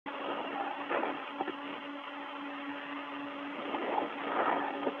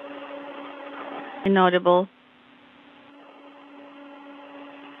Inaudible.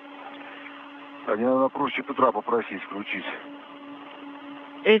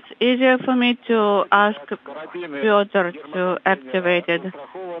 It's easier for me to ask Piotr to activate it.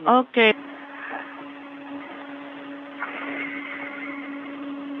 Okay.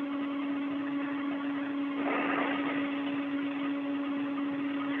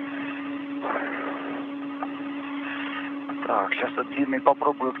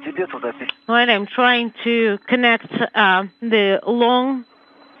 Well, I'm trying to connect the long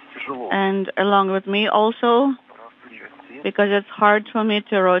and along with me also, because it's hard for me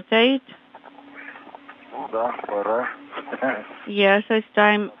to rotate. Yes, it's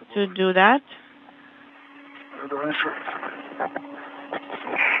time to do that.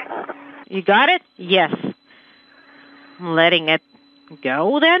 You got it? Yes. I'm letting it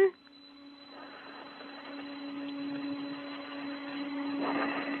go then.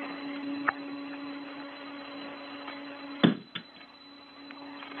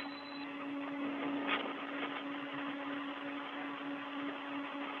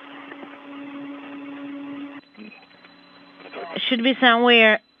 It should be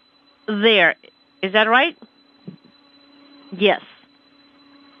somewhere there. Is that right? Yes.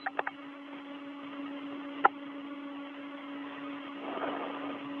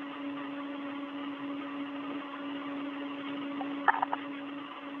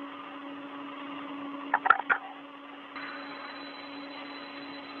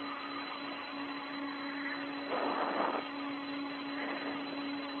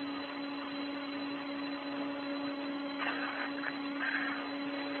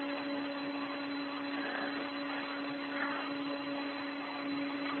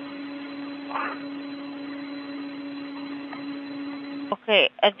 Okay,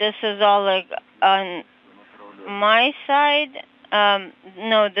 this is all like on my side.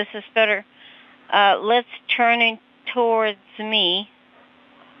 No, this is better. Let's turn it towards me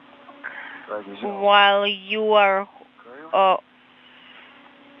while you are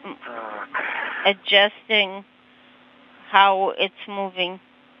adjusting how it's moving.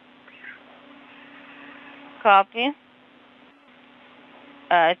 Copy.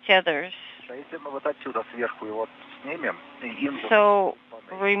 Tethers. So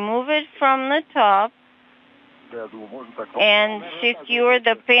remove it from the top and secure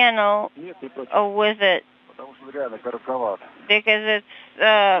the panel with it, because it's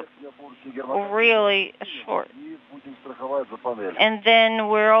really short. And then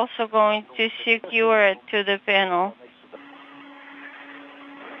we're also going to secure it to the panel.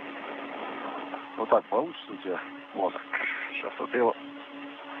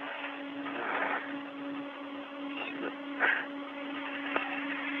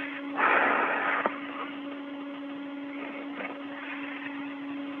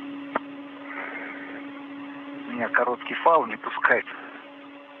 Короткий фал не пускать.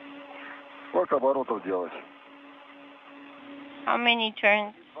 Сколько оборотов делать? How many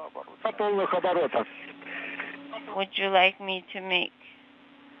turns Полных оборотов. would you like me to make?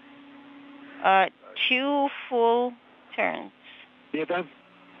 2 full turns. Это?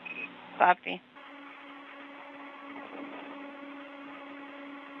 Copy.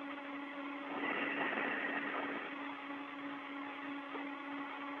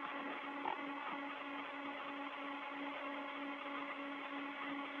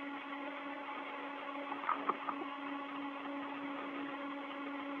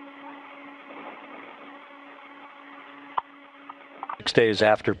 Days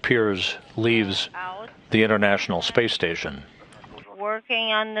after Piers leaves the International Space Station.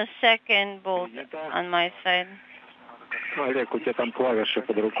 Working on the second bolt on my side. Олег, у тебя там клавиши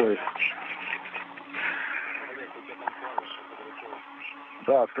под рукой.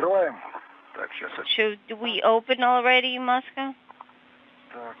 Да, открываем. Так, сейчас. Should we open already, Moscow?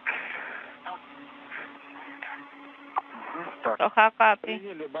 Так. So how copy?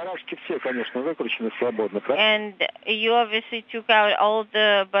 Барашки все, конечно, выкручены свободно. And you obviously took out all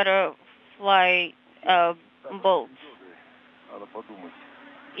the butterfly bolts.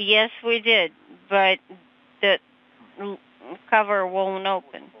 Yes, we did, but the cover won't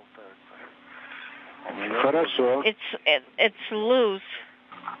open. Хорошо. It's loose.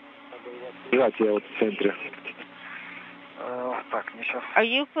 Давайте я вот в центре. Так, мне сейчас. Are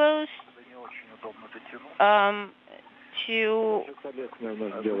you close? Не очень удобно дотянуть. To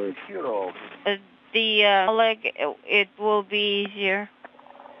the leg, it will be easier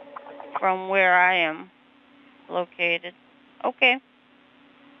from where I am located. Okay.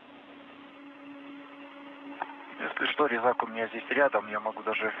 Если что, резак у меня здесь рядом, я могу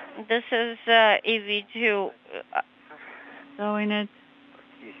даже... This is EV2. Going it.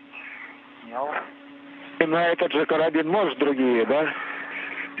 Понял. На этот же карабин можешь другие, да?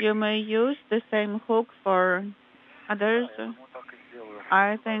 You may use the same hook for others. Ну, так и сделаю.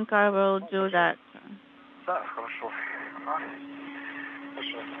 I think I will do that. Да, хорошо. Ага.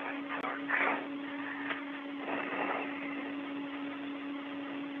 Пожалуйста. Так.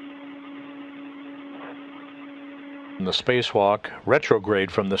 The spacewalk retrograde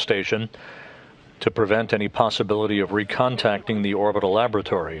from the station to prevent any possibility of recontacting the orbital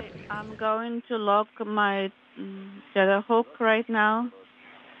laboratory. I'm going to lock my tether hook right now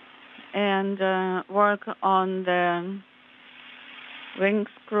and work on the ring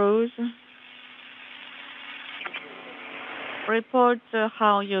screws. Report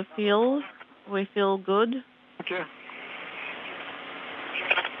how you feel. We feel good. Okay.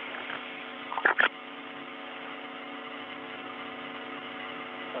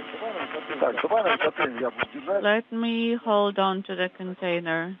 Так, давай на контейнер я буду держать. Let me hold on to the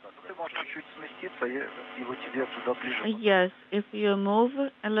container. Ты можешь чуть-чуть сместиться, и его тебе туда ближе. Yes, if you move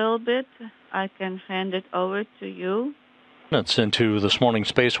a little bit, I can hand it over to you. It's into this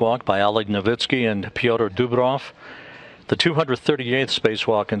morning's spacewalk by Oleg Novitsky and Pyotr Dubrov. The 238th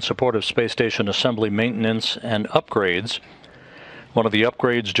spacewalk in support of space station assembly maintenance and upgrades. One of the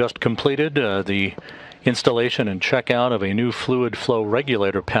upgrades just completed, the installation and checkout of a new fluid flow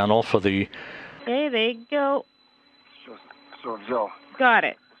regulator panel for the... Okay, there you go. Все, взял. Got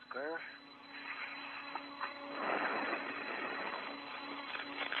it. Пускаешь.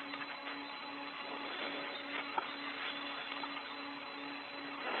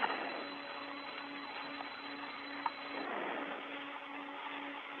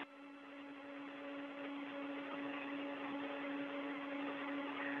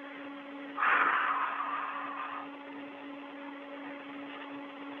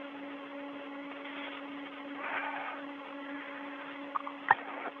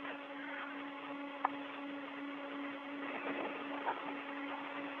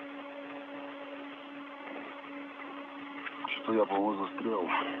 Что я, по-моему, застрял.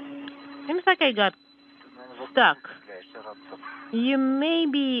 Seems like I got stuck. You may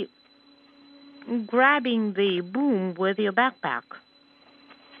be grabbing the boom with your backpack.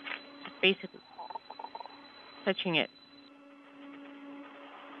 Basically, touching it.